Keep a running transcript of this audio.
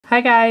Hi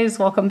guys,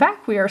 welcome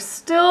back. We are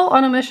still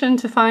on a mission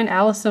to find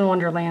Alice in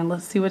Wonderland.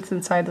 Let's see what's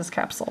inside this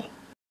capsule.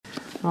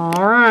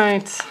 All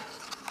right,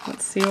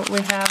 let's see what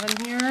we have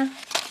in here.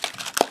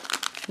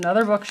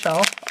 Another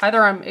bookshelf.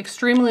 Either I'm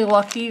extremely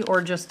lucky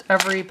or just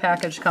every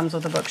package comes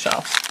with a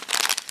bookshelf.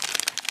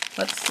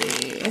 Let's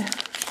see.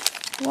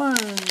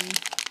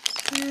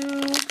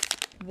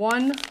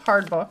 One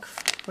hard book,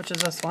 which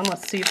is this one.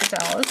 Let's see if it's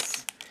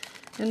Alice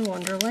in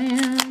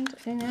Wonderland,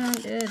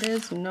 and it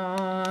is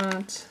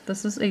not.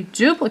 This is a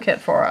duplicate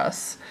for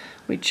us.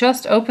 We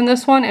just opened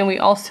this one, and we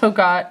also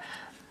got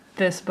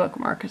this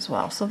bookmark as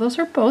well. So those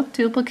are both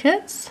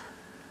duplicates.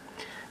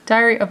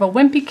 Diary of a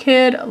Wimpy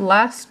Kid,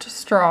 Last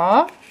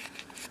Straw.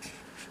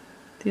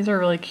 These are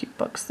really cute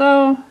books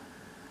though.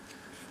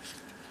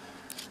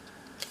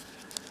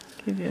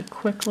 Give you a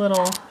quick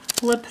little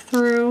flip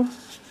through.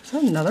 Is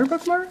that another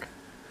bookmark?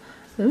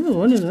 Ooh,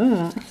 what is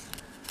that?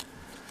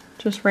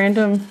 Just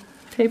random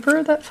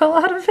paper that fell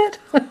out of it?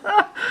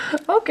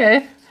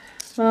 Okay,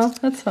 well,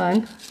 that's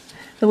fine.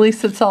 At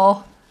least it's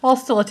all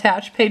still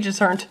attached. Pages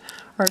aren't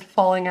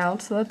falling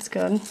out, so that's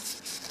good.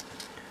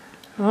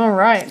 All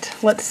right,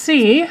 let's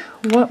see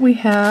what we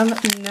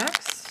have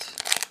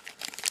next.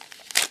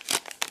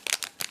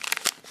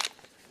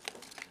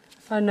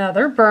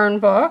 Another Burn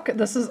book.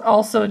 This is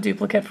also a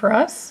duplicate for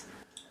us.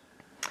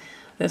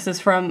 This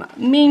is from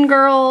Mean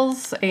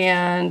Girls,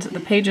 and the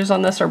pages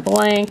on this are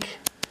blank.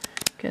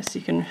 Guess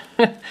you can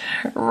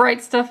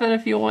write stuff in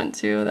if you want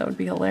to. That would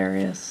be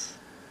hilarious.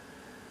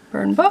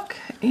 Burn book.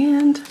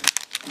 And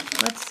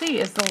let's see,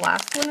 is the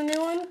last one a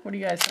new one? What do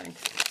you guys think?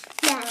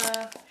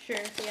 Yeah. Sure,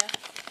 yeah.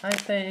 I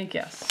think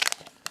yes.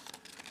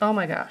 Oh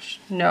my gosh,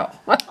 no.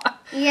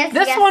 Yes,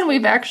 this one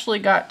we've actually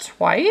got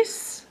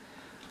twice.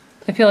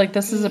 I feel like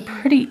this is a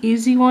pretty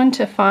easy one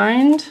to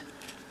find.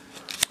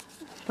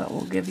 But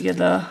we'll give you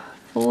the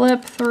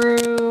flip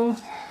through.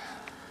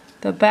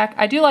 The back,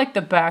 I do like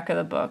the back of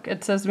the book.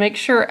 It says, make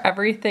sure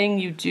everything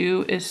you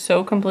do is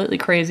so completely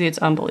crazy, it's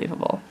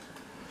unbelievable.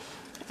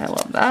 I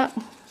love that.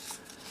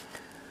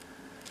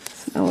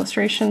 Some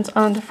illustrations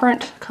on the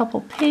front,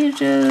 couple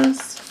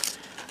pages.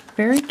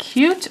 Very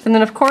cute. And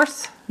then of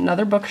course,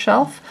 another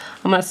bookshelf.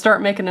 I'm gonna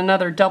start making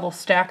another double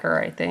stacker,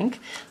 I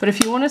think. But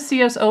if you wanna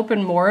see us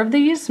open more of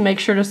these, make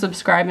sure to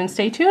subscribe and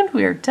stay tuned.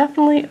 We are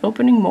definitely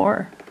opening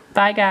more.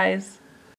 Bye guys.